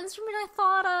first instrument I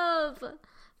thought of.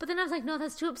 But then I was like, no,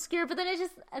 that's too obscure. But then I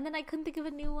couldn't think of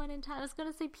a new one in time. I was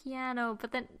gonna say piano,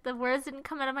 but then the words didn't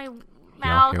come out of my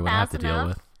mouth fast enough. Deal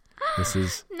with. This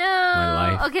is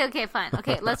my life. Okay, fine.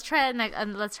 Okay, let's try a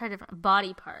different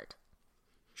body part.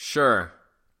 Sure.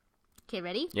 Okay,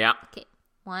 ready? Yeah. Okay,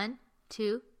 1,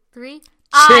 2, 3. Chin.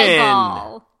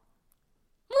 Eyeball.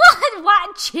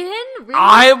 What? Chin? Really?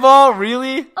 Eyeball?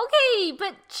 Really? Okay,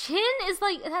 but chin is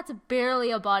like, that's barely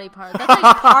a body part. That's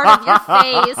like part of your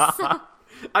face.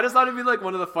 I just thought it'd be like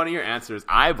one of the funnier answers.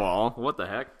 Eyeball? What the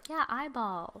heck? Yeah,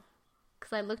 eyeball.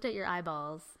 Because I looked at your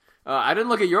eyeballs. I didn't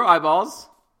look at your eyeballs.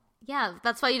 Yeah,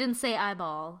 that's why you didn't say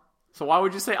eyeball. So why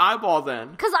would you say eyeball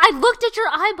then? Because I looked at your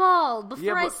eyeball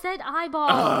before I said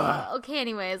eyeball. Okay,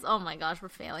 anyways. Oh my gosh, we're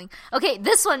failing. Okay,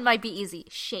 this one might be easy.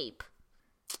 Shape.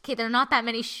 Okay, there are not that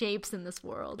many shapes in this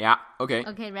world. Yeah, okay.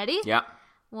 Okay, ready? Yeah.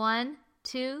 1,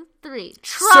 2, 3.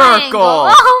 Triangle. Circle.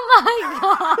 Oh my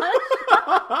gosh.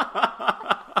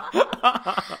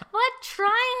 What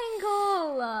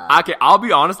triangle? Okay, I'll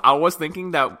be honest. I was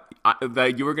thinking that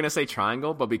you were going to say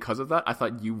triangle, but because of that, I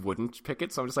thought you wouldn't pick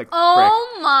it. So I'm just like,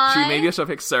 oh my. Maybe I should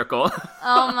pick circle.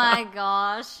 Oh my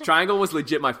gosh. Triangle was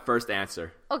legit my first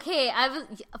answer. Okay,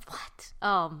 what?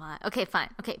 Oh my. Okay, fine.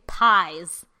 Okay,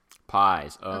 pies.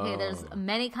 Pies. Oh. Okay, there's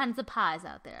many kinds of pies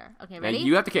out there. Okay, ready?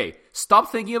 You have to,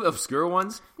 stop thinking of obscure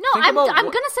ones. No, I'm going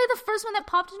to say the first one that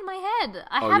popped into my head.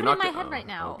 I have it in my head right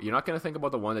now. You're not going to think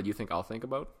about the one that you think I'll think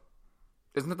about?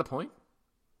 Isn't that the point?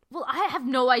 Well, I have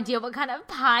no idea what kind of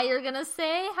pie you're going to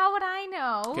say. How would I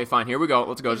know? Okay, fine. Here we go.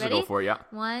 Let's go. Okay, just go for it. Yeah.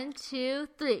 1, 2,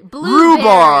 3. Blueberry.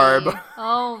 Rhubarb.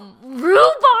 Oh,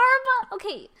 rhubarb?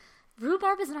 Okay.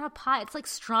 Rhubarb is not a pie. It's like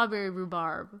strawberry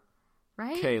rhubarb.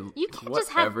 Right? Okay,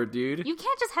 whatever, dude. You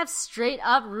can't just have straight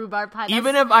up rhubarb pie.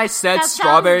 Even if I said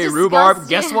strawberry rhubarb,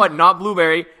 guess what? Not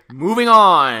blueberry. Moving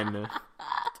on.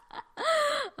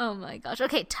 Oh my gosh.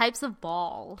 Okay, types of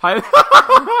ball. What?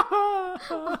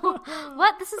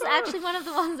 This is actually one of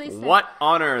the ones they said. What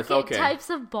on earth? Okay. Types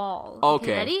of ball.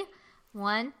 Okay. Ready?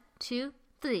 1, 2,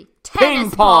 3. Ping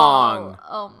pong.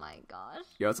 Oh my gosh.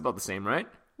 Yeah, it's about the same, right?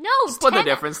 No, split the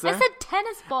difference there. I said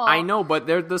tennis ball. I know, but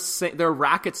they're the same. They're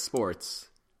racket sports.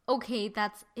 Okay,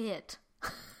 that's it.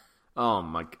 Oh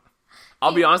my!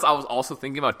 I'll be honest. I was also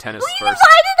thinking about tennis first. Why the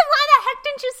heck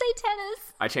didn't you say tennis?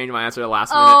 I changed my answer at the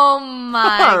last minute. Oh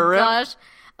my gosh!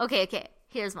 Okay.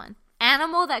 Here's one.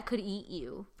 Animal that could eat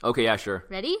you. Okay, yeah, sure.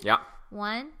 Ready? Yeah.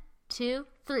 1, 2,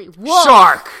 3. Wolf.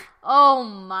 Shark. Oh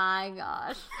my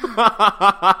gosh!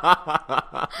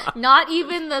 Not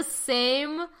even the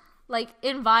same.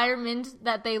 Environment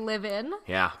that they live in.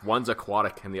 Yeah, one's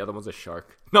aquatic and the other one's a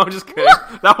shark. No, I'm just kidding.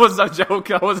 That was a joke.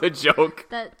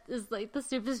 That is the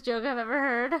stupidest joke I've ever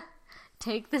heard.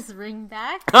 Take this ring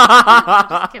back. I'm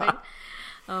just kidding.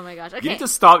 Oh my gosh. Okay. You need to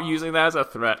stop using that as a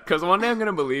threat, because one day I'm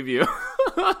gonna believe you.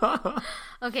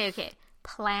 Okay.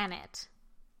 Planet.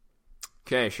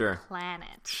 Okay, sure. Planet.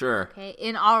 Sure. Okay,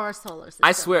 in our solar system.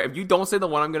 I swear, if you don't say the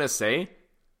one I'm gonna say,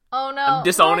 oh no, I'm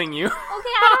disowning you. Okay,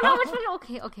 I don't know which one.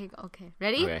 Okay.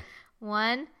 Ready? Okay.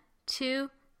 1, 2,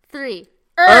 3.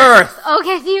 Earth.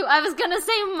 Okay, I was gonna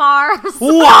say Mars.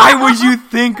 Why would you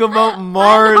think about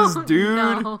Mars, dude?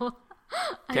 No.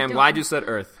 Okay, I'm glad you said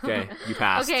Earth. Okay, you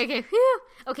passed. Okay. Whew.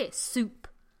 Okay, soup.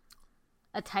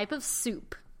 A type of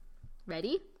soup.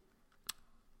 Ready?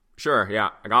 Sure, yeah.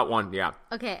 I got one, yeah.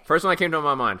 Okay. First one that came to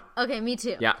my mind. Okay, me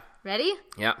too. Yeah. Ready?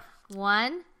 Yeah.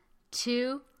 1,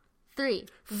 2, 3.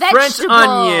 French Vegetable.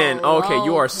 onion. Okay,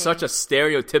 you are such a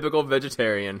stereotypical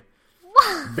vegetarian.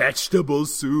 What? Vegetable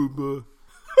soup.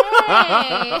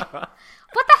 Hey.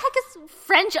 What the heck is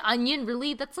French onion,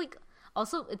 really? That's like...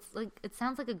 Also, it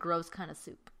sounds like a gross kind of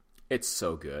soup. It's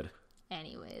so good.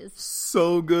 Anyways.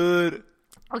 So good.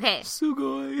 Okay.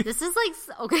 Sugoi. This is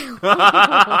like... Okay.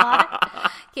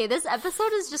 What? Okay, this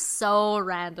episode is just so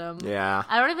random. Yeah.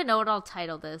 I don't even know what I'll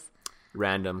title this.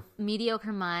 Random.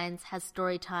 Mediocre Minds has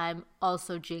story time,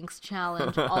 also Jinx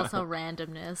challenge, also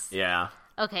randomness. Yeah.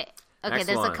 Okay, Next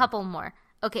there's one. a couple more.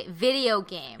 Okay, video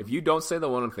game. If you don't say the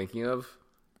one I'm thinking of,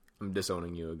 I'm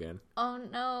disowning you again. Oh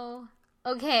no.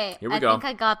 Okay, Here we I go. think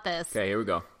I got this. Okay, here we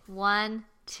go. 1,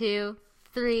 2,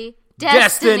 3.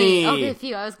 Destiny! Okay,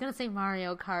 phew, I was gonna say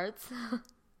Mario Karts.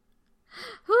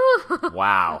 Whew.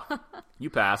 Wow. You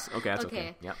pass. Okay, that's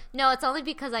okay. Yep. No, it's only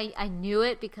because I knew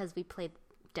it because we played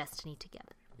Destiny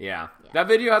together. Yeah. That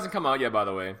video hasn't come out yet, by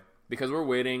the way, because we're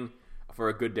waiting for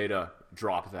a good day to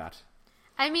drop that.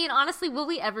 I mean, honestly, will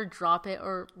we ever drop it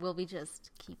or will we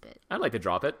just keep it? I'd like to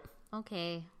drop it.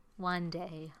 Okay, one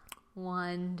day.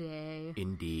 One day.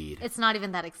 Indeed. It's not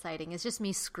even that exciting. It's just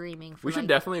me screaming for We should like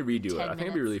definitely redo it. 10 I think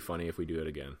it'd be minutes. really funny if we do it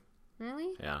again. Really?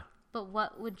 Yeah. But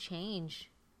what would change?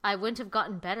 I wouldn't have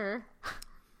gotten better.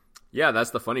 Yeah,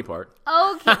 that's the funny part.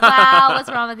 Okay, wow, what's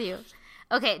wrong with you?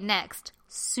 Okay, next.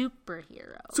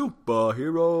 Superhero.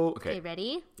 Superhero. Okay, Okay.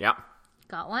 ready? Yeah.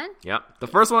 Got one? Yeah. The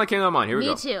first one that came to my mind. Here we Me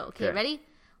go. too. Okay, ready?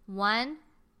 1,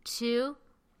 2,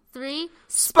 3.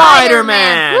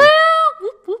 Spider-Man! Woo!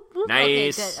 Whoop, whoop, whoop.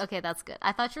 Nice. Okay, good. Okay, that's good.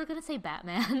 I thought you were going to say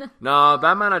Batman. No,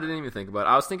 Batman I didn't even think about.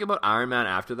 I was thinking about Iron Man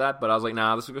after that, but I was like,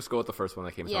 nah, let's just go with the first one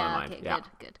that came to my Yeah, mind. okay, Yeah.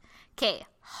 good. Okay,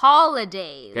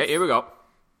 holidays. Okay, here we go.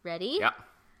 Ready? Yeah.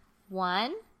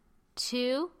 1,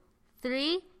 2,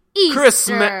 3. Easter.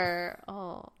 Christmas.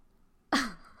 Oh.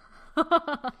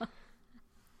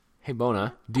 Hey,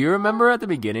 Bona, do you remember at the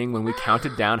beginning when we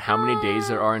counted down how many days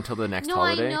there are until the next No,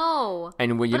 holiday? I know.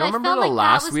 And when you But don't I remember felt the like that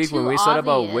last was week when too we said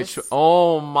about obvious. which...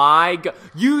 Oh my god.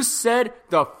 You said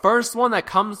the first one that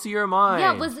comes to your mind.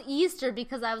 Yeah, it was Easter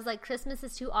because I was like, Christmas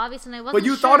is too obvious, and I wasn't But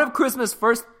you sure. thought of Christmas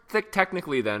first,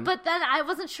 technically, then. But then I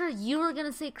wasn't sure you were going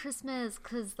to say Christmas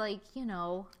because, like, you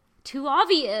know, too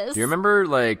obvious. Do you remember,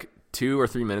 like, 2 or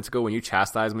 3 minutes ago when you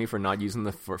chastised me for not using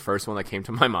the first one that came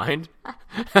to my mind?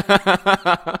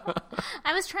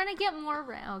 I was trying to get more...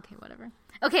 Okay, whatever.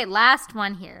 Okay, last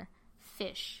one here.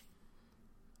 Fish.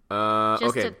 Just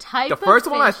okay. a type the of first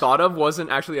one I fish. thought of wasn't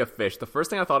actually a fish. The first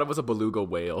thing I thought of was a beluga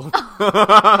whale.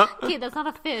 Okay, that's not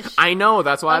a fish. I know.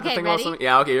 That's why I had to Okay, think ready? about something.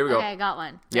 Yeah, okay, here we go. Okay, I got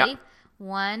one. Yeah. Ready?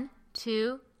 1,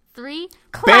 2, 3.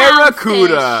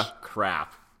 Barracuda. Clownfish.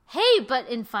 Crap. Hey, but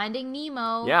in Finding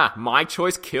Nemo... Yeah, my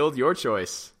choice killed your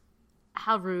choice.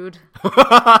 How rude. But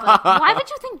why would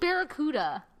you think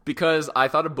Barracuda? Because I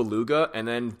thought of beluga and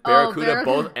then barracuda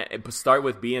both start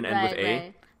with B and end with A.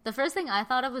 Right. The first thing I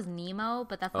thought of was Nemo,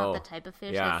 but that's not the type of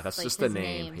fish. Yeah, that's that's like just his the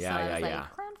name. Yeah, so I yeah, was yeah.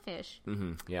 like,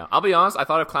 clownfish. Yeah, I'll be honest. I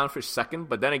thought of clownfish second,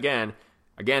 but then again,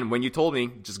 when you told me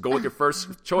just go with your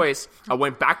first choice, I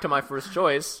went back to my first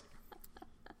choice.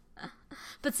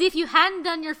 But see, if you hadn't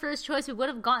done your first choice, we would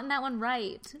have gotten that one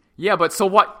right. Yeah, but so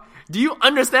what? Do you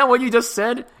understand what you just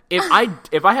said? If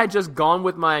I had just gone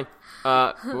with my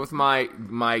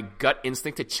gut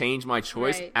instinct to change my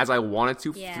choice Right. as I wanted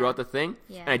to Yeah. throughout the thing,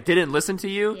 Yeah. and I didn't listen to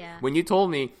you Yeah. when you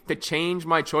told me to change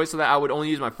my choice so that I would only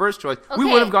use my first choice, we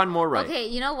Okay. would have gotten more right. Okay,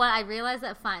 you know what? I realized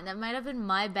that fine. That might have been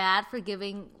my bad for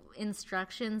giving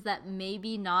instructions that may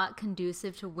be not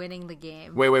conducive to winning the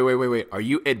game. Wait. Are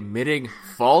you admitting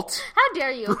fault? How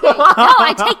dare you? Okay. No,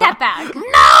 I take that back.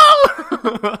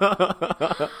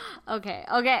 No!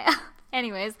 Okay.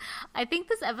 Anyways, I think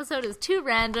this episode is too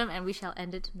random and we shall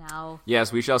end it now.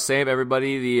 Yes, we shall save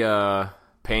everybody the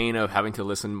pain of having to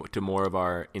listen to more of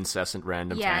our incessant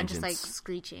random Yeah, and tangents. just like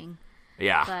screeching.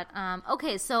 Yeah. But,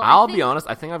 okay, so I'll I think be honest,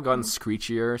 I think I've gotten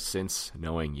screechier since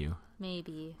knowing you.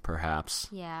 maybe. Perhaps.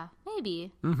 Yeah,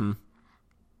 maybe. Mm-hmm.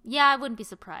 Yeah, I wouldn't be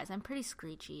surprised. I'm pretty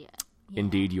screechy.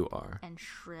 Indeed you are. And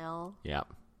shrill. Yeah.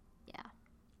 Yeah.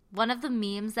 One of the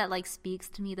memes that like speaks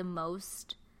to me the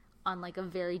most on like a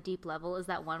very deep level is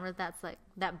that one where that's like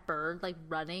that bird like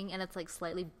running and it's like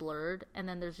slightly blurred and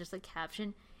then there's just a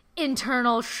caption,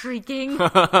 internal shrieking.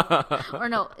 Or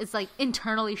no, it's like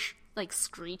internally like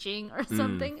screeching or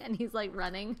something and he's like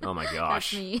running. Oh my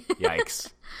gosh. That's me.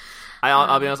 Yikes.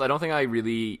 I'll be honest, I don't think I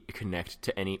really connect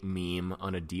to any meme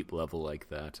on a deep level like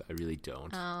that. I really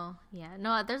don't. Oh, yeah.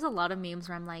 No, there's a lot of memes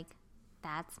where I'm like,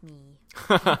 that's me.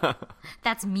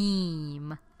 That's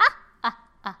meme.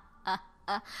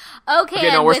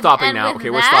 Okay, no, we're stopping now. Okay,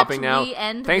 we're stopping now.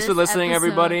 Thanks Thanks for listening,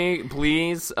 everybody.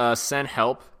 Please send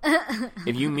help.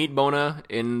 If you meet Bona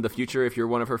in the future, if you're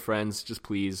one of her friends, just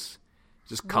please,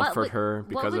 just comfort her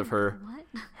because of her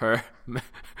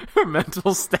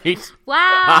mental state.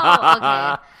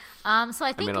 Wow. Okay. So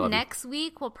I think next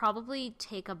week we'll probably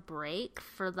take a break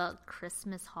for the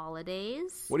Christmas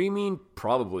holidays. What do you mean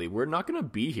probably? We're not going to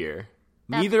be here.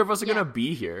 Neither of us are going to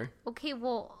be here. Okay,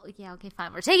 well, yeah, okay,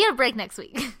 fine. We're taking a break next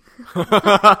week.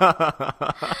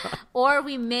 Or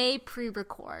we may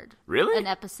pre-record an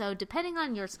episode depending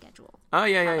on your schedule. Oh,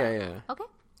 yeah.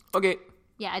 Okay.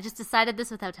 Yeah, I just decided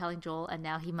this without telling Joel, and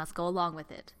now he must go along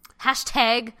with it.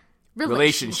 Hashtag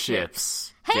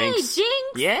relationships. Hey, Jinx!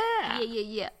 Yeah.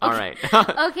 Yeah. Okay. All right.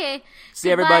 Okay. See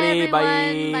everybody.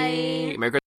 Bye. Merry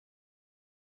Christmas.